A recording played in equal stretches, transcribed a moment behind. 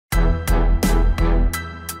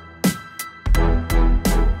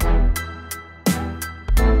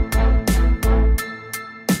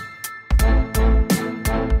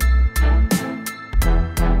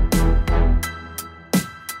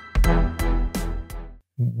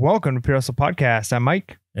Welcome to PHP Podcast. I'm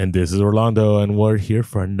Mike. And this is Orlando, and we're here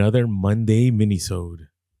for another Monday Minisode.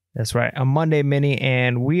 That's right, a Monday Mini,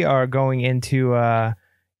 and we are going into,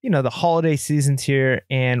 the holiday seasons here.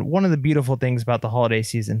 And one of the beautiful things about the holiday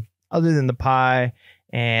season, other than the pie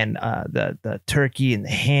and the turkey and the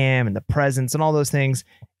ham and the presents and all those things,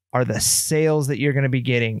 are the sales that you're going to be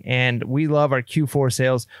getting. And we love our Q4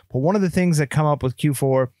 sales, but one of the things that come up with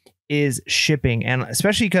Q4 is shipping, and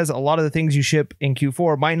especially because a lot of the things you ship in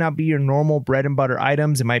Q4 might not be your normal bread and butter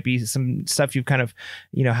items. It might be some stuff you've kind of,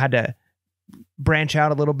 had to branch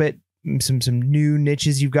out a little bit, some new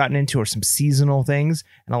niches you've gotten into, or some seasonal things.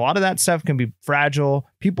 And a lot of that stuff can be fragile.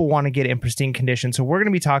 People want to get in pristine condition. So we're going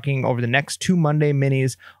to be talking over the next 2 Monday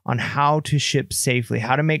minis on how to ship safely,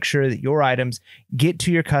 how to make sure that your items get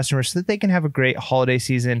to your customers so that they can have a great holiday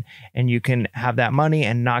season and you can have that money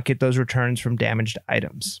and not get those returns from damaged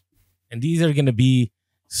items. And these are going to be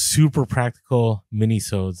super practical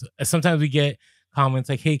minisodes. Sometimes we get comments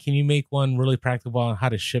like, hey, can you make one really practical on how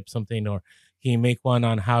to ship something? Or can you make one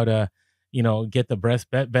on how to, get the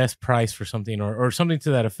best price for something or something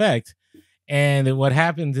to that effect? And what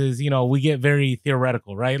happens is, we get very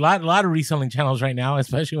theoretical, right? A lot of reselling channels right now,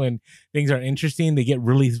 especially when things are interesting, they get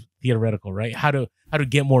really theoretical, right? How to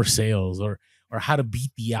get more sales or how to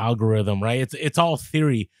beat the algorithm, right? It's all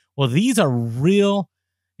theory. Well, these are real,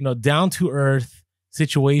 down to earth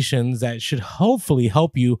situations that should hopefully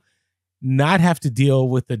help you not have to deal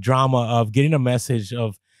with the drama of getting a message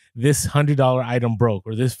of this $100 item broke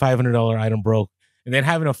or this $500 item broke, and then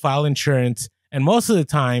having to file insurance. And most of the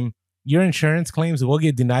time, your insurance claims will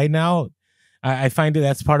get denied now. I find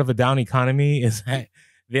that's part of a down economy, is that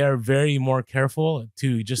they are very more careful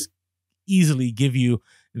to just easily give you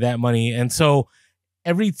that money. And so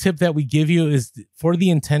every tip that we give you is for the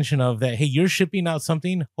intention of that, hey, you're shipping out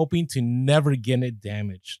something hoping to never get it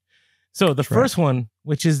damaged. So the first one,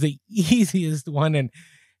 which is the easiest one,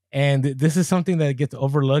 and this is something that gets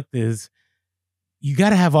overlooked, is you got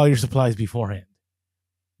to have all your supplies beforehand.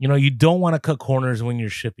 You don't want to cut corners when you're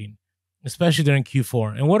shipping, especially during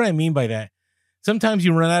Q4. And what do I mean by that? Sometimes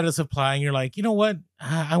you run out of supply and you're like, you know what?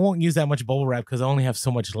 I won't use that much bubble wrap because I only have so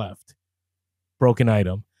much left. Broken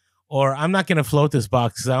item. Or I'm not going to float this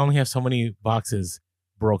box because I only have so many boxes,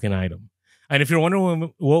 broken item. And if you're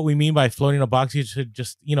wondering what we mean by floating a box, you should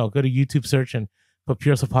just, go to YouTube search and put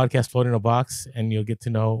PHP Podcast floating a box, and you'll get to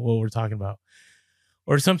know what we're talking about.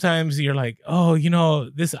 Or sometimes you're like, oh,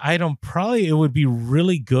 this item, probably it would be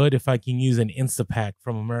really good if I can use an Instapack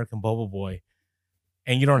from American Bubble Boy.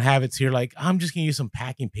 And you don't have it. So you're like, I'm just going to use some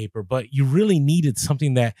packing paper. But you really needed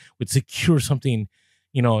something that would secure something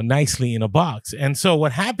nicely in a box. And so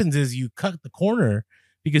what happens is you cut the corner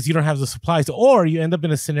because you don't have the supplies, or you end up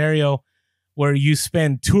in a scenario where you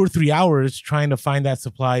spend 2 or 3 hours trying to find that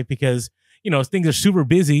supply because, things are super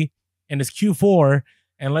busy and it's Q4.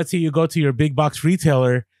 And let's say you go to your big box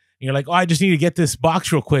retailer and you're like, oh, I just need to get this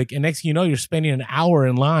box real quick. And next thing you know, you're spending an hour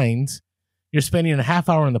in lines. You're spending a half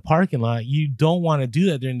hour in the parking lot. You don't want to do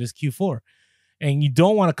that during this Q4. And you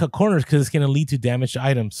don't want to cut corners because it's going to lead to damaged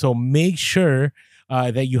items. So make sure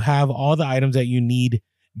that you have all the items that you need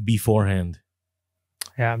beforehand.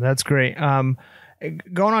 Yeah, that's great.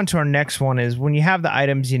 Going on to our next one is when you have the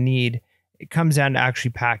items you need, it comes down to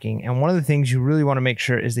actually packing. And one of the things you really want to make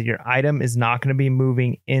sure is that your item is not going to be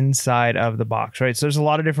moving inside of the box, right? So there's a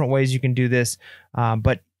lot of different ways you can do this,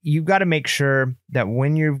 but you've got to make sure that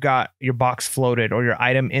when you've got your box floated or your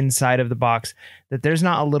item inside of the box, that there's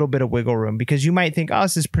not a little bit of wiggle room, because you might think, oh,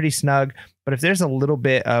 this is pretty snug. But if there's a little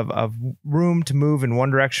bit of room to move in one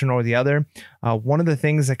direction or the other, one of the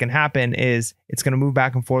things that can happen is it's going to move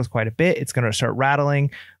back and forth quite a bit. It's going to start rattling.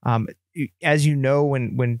 As you know,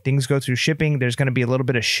 when things go through shipping, there's going to be a little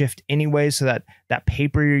bit of shift anyway, so that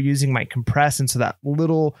paper you're using might compress. And so that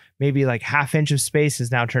little, maybe like ½ inch of space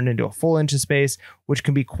is now turned into a full inch of space, which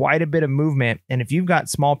can be quite a bit of movement. And if you've got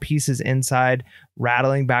small pieces inside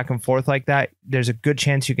rattling back and forth like that, there's a good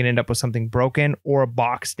chance you can end up with something broken or a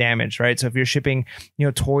box damaged, right? So if you're shipping,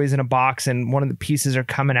 toys in a box and one of the pieces are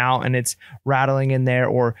coming out and it's rattling in there,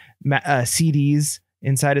 or CDs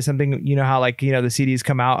inside of something, how the CDs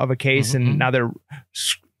come out of a case and now they're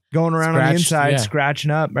going around on the inside, scratching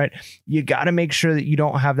up, right? You got to make sure that you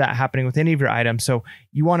don't have that happening with any of your items. So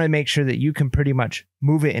you want to make sure that you can pretty much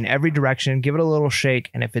move it in every direction, give it a little shake.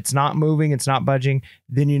 And if it's not moving, it's not budging,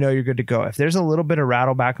 then you're good to go. If there's a little bit of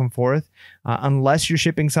rattle back and forth, unless you're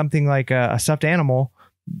shipping something like a stuffed animal,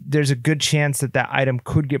 there's a good chance that item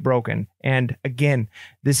could get broken. And again,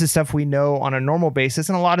 this is stuff we know on a normal basis.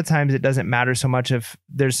 And a lot of times it doesn't matter so much if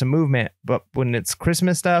there's some movement, but when it's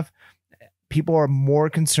Christmas stuff, people are more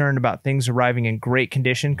concerned about things arriving in great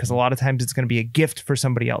condition, because a lot of times it's going to be a gift for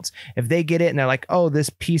somebody else. If they get it and they're like, oh,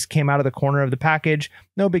 this piece came out of the corner of the package,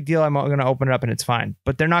 no big deal, I'm going to open it up and it's fine.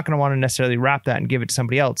 But they're not going to want to necessarily wrap that and give it to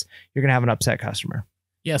somebody else. You're going to have an upset customer.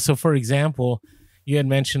 Yeah. So for example, you had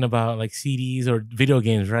mentioned about like CDs or video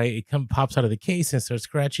games, right? It pops out of the case and starts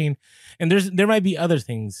scratching. And there might be other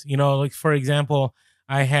things, you know, like for example,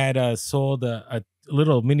 I had sold a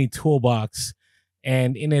little mini toolbox,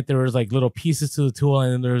 and in it there was like little pieces to the tool,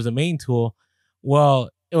 and then there was a main tool. Well,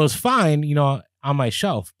 it was fine, you know, on my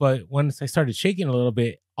shelf, but once I started shaking a little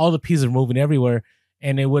bit, all the pieces were moving everywhere,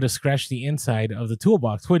 and it would have scratched the inside of the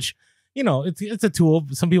toolbox, which, you know, it's a tool.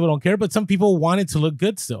 Some people don't care, but some people want it to look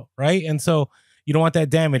good still, right? And so you don't want that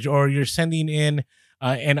damage. Or you're sending in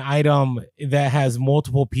an item that has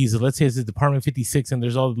multiple pieces. Let's say it's a Department 56 and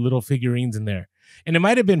there's all the little figurines in there. And it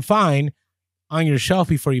might have been fine on your shelf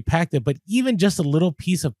before you packed it, but even just a little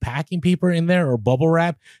piece of packing paper in there or bubble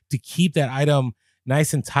wrap to keep that item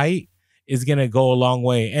nice and tight is going to go a long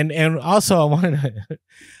way. And also I wanted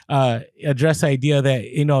to address the idea that,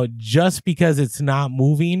 you know, just because it's not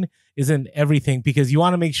moving isn't everything, because you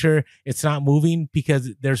want to make sure it's not moving because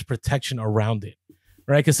there's protection around it,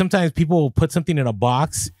 right? Because sometimes people will put something in a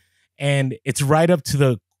box and it's right up to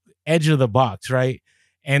the edge of the box, right?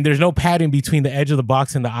 And there's no padding between the edge of the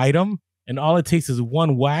box and the item. And all it takes is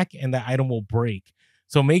one whack and the item will break.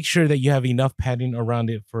 So make sure that you have enough padding around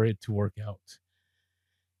it for it to work out.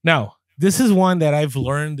 Now, this is one that I've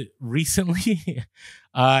learned recently,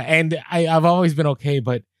 and I've always been okay,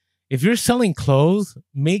 but if you're selling clothes,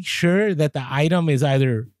 make sure that the item is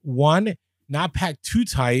either one, not packed too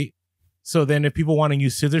tight, so then if people want to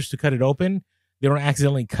use scissors to cut it open, they don't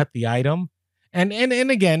accidentally cut the item. And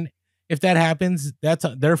again, if that happens, that's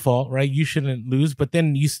their fault, right? You shouldn't lose, but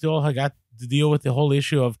then you still have got to deal with the whole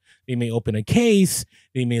issue of they may open a case,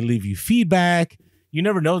 they may leave you feedback. You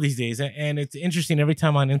never know these days. And it's interesting every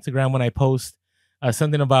time on Instagram when I post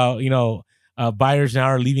something about, you know, buyers now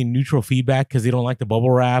are leaving neutral feedback because they don't like the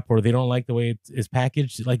bubble wrap or they don't like the way it's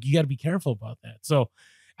packaged. Like, you got to be careful about that. So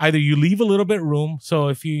either you leave a little bit room. So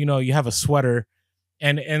if you know, you have a sweater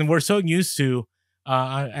and we're so used to,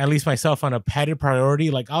 at least myself, on a padded priority,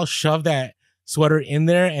 like I'll shove that sweater in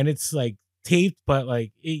there and it's like taped, but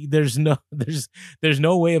like there's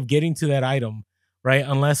no way of getting to that item, right?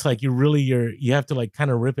 Unless like you have to like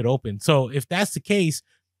kind of rip it open. So if that's the case,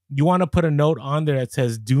 you want to put a note on there that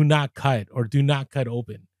says do not cut or do not cut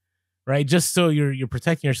open, right? Just so you're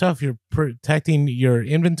protecting yourself, you're protecting your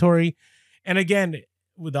inventory. And again,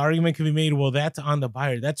 the argument can be made, well, that's on the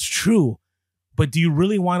buyer. That's true. But do you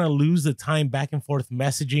really want to lose the time back and forth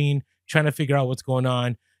messaging, trying to figure out what's going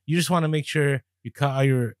on? You just want to make sure you cut all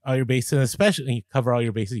your bases, especially you cover all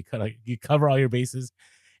your bases. You cover all your bases.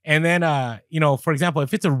 And then, you know, for example,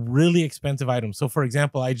 if it's a really expensive item. So for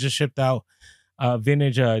example, I just shipped out a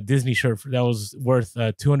vintage Disney shirt that was worth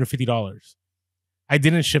 $250. I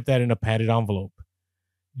didn't ship that in a padded envelope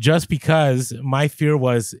just because my fear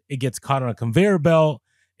was it gets caught on a conveyor belt.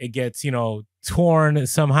 It gets, you know, torn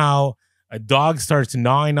somehow. A dog starts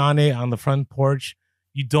gnawing on it on the front porch.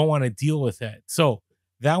 You don't want to deal with that. So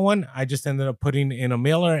that one, I just ended up putting in a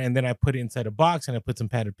mailer, and then I put it inside a box and I put some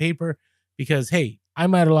padded paper because, hey, I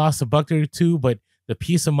might have lost $1 or $2, but the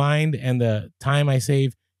peace of mind and the time I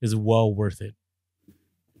save is well worth it.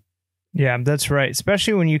 Yeah, that's right.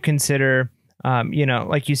 Especially when you consider, you know,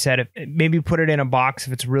 like you said, if maybe put it in a box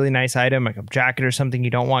if it's a really nice item, like a jacket or something you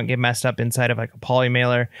don't want get messed up inside of like a poly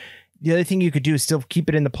mailer. The other thing you could do is still keep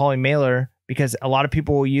it in the poly mailer, because a lot of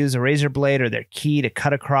people will use a razor blade or their key to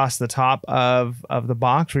cut across the top of the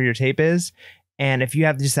box where your tape is. And if you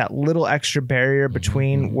have just that little extra barrier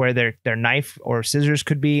between where their knife or scissors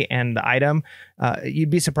could be and the item, you'd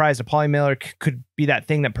be surprised. A poly mailer could be that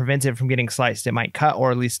thing that prevents it from getting sliced. It might cut or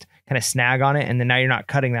at least kind of snag on it. And then now you're not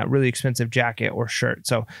cutting that really expensive jacket or shirt.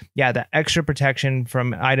 So yeah, that extra protection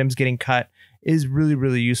from items getting cut is really,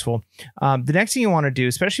 really useful. The next thing you want to do,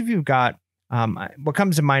 especially if you've got, what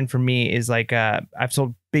comes to mind for me is like, I've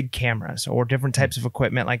sold big cameras or different types of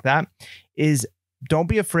equipment like that, is don't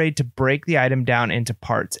be afraid to break the item down into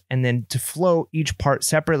parts and then to flow each part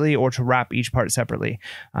separately or to wrap each part separately.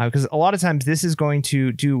 Because a lot of times this is going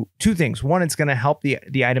to do two things. One, it's going to help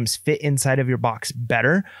the items fit inside of your box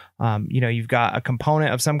better. You know, you've got a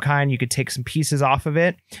component of some kind, you could take some pieces off of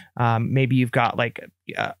it. Maybe you've got like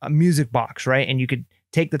a music box, right? And you could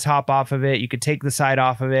take the top off of it. You could take the side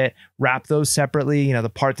off of it, wrap those separately. You know, the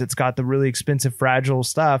part that's got the really expensive, fragile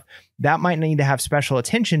stuff that might need to have special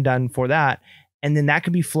attention done for that. And then that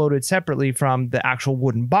could be floated separately from the actual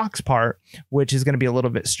wooden box part, which is going to be a little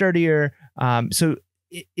bit sturdier. So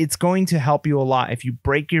it's going to help you a lot if you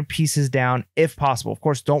break your pieces down, if possible. Of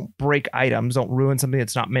course, don't break items, don't ruin something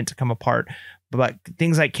that's not meant to come apart. But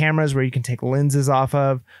things like cameras where you can take lenses off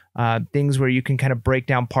of, things where you can kind of break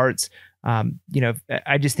down parts.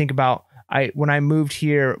 I just think about, when I moved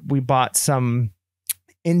here, we bought some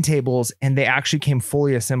end tables and they actually came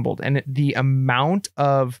fully assembled. And the amount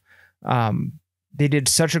of, they did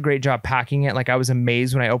such a great job packing it. Like, I was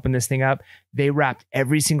amazed when I opened this thing up. They wrapped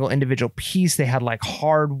every single individual piece. They had like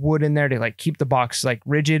hard wood in there to like keep the box like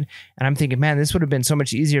rigid. And I'm thinking, man, this would have been so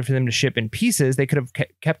much easier for them to ship in pieces. They could have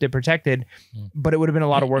kept it protected, but it would have been a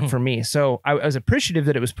lot of work for me. So I was appreciative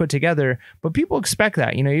that it was put together, but people expect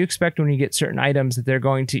that, you expect when you get certain items that you're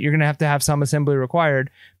going to have some assembly required,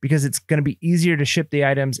 because it's going to be easier to ship the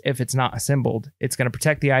items if it's not assembled. It's going to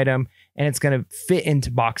protect the item and it's going to fit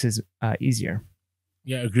into boxes easier.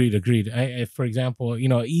 Yeah, agreed. For example,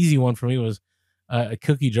 easy one for me was a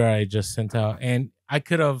cookie jar I just sent out, and I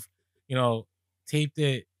could have, taped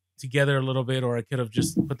it together a little bit, or I could have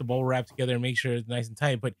just put the bubble wrap together and make sure it's nice and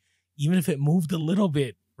tight. But even if it moved a little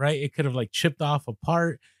bit, right, it could have like chipped off a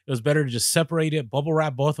part. It was better to just separate it, bubble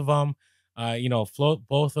wrap both of them, float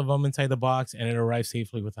both of them inside the box, and it arrived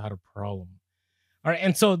safely without a problem. All right,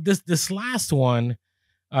 and so this last one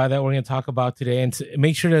that we're going to talk about today, and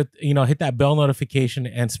make sure to hit that bell notification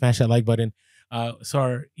and smash that like button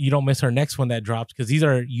so you don't miss our next one that drops, because these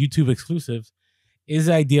are YouTube exclusives, is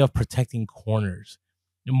the idea of protecting corners.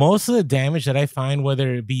 Most of the damage that I find,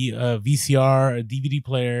 whether it be a VCR, a DVD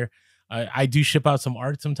player, I do ship out some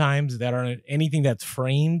art sometimes that are anything that's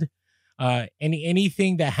framed,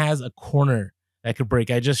 anything that has a corner that could break.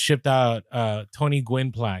 I just shipped out Tony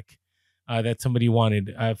Gwynn plaque that somebody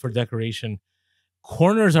wanted for decoration.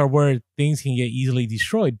 Corners are where things can get easily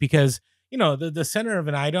destroyed, because the center of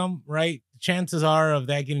an item, right, chances are of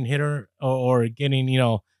that getting hit or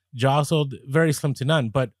getting jostled very slim to none.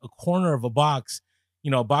 But a corner of a box,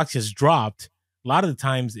 a box is dropped, a lot of the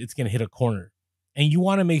times it's going to hit a corner, and you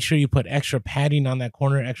want to make sure you put extra padding on that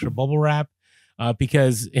corner, extra bubble wrap,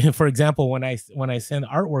 because for example, when I send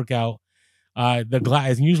artwork out, the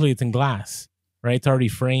glass, usually it's in glass, right, it's already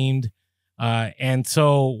framed. And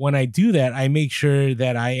so when I do that, I make sure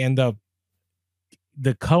that I end up,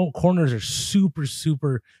 the corners are super,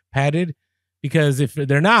 super padded, because if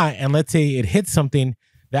they're not, and let's say it hits something,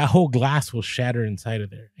 that whole glass will shatter inside of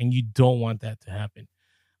there. And you don't want that to happen.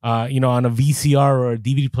 On a VCR or a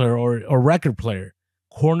DVD player or record player,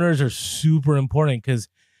 corners are super important, because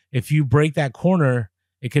if you break that corner,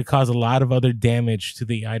 it could cause a lot of other damage to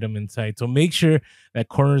the item inside. So make sure that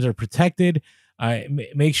corners are protected.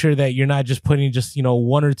 Make sure that you're not just putting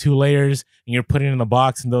one or two layers and you're putting it in the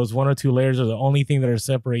box, and those one or two layers are the only thing that are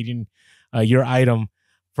separating your item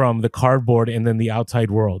from the cardboard and then the outside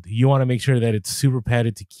world. You want to make sure that it's super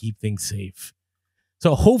padded to keep things safe.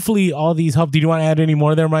 So hopefully all these help. Did you want to add any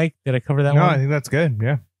more there, Mike? Did I cover that one? No, I think that's good.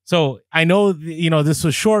 Yeah. So I know, this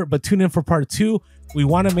was short, but tune in for part 2. We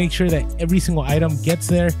want to make sure that every single item gets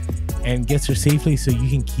there and gets there safely so you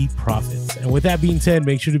can keep profits. And with that being said,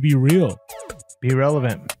 make sure to be real, be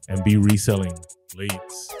relevant, and be reselling.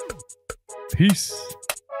 Leads. Peace.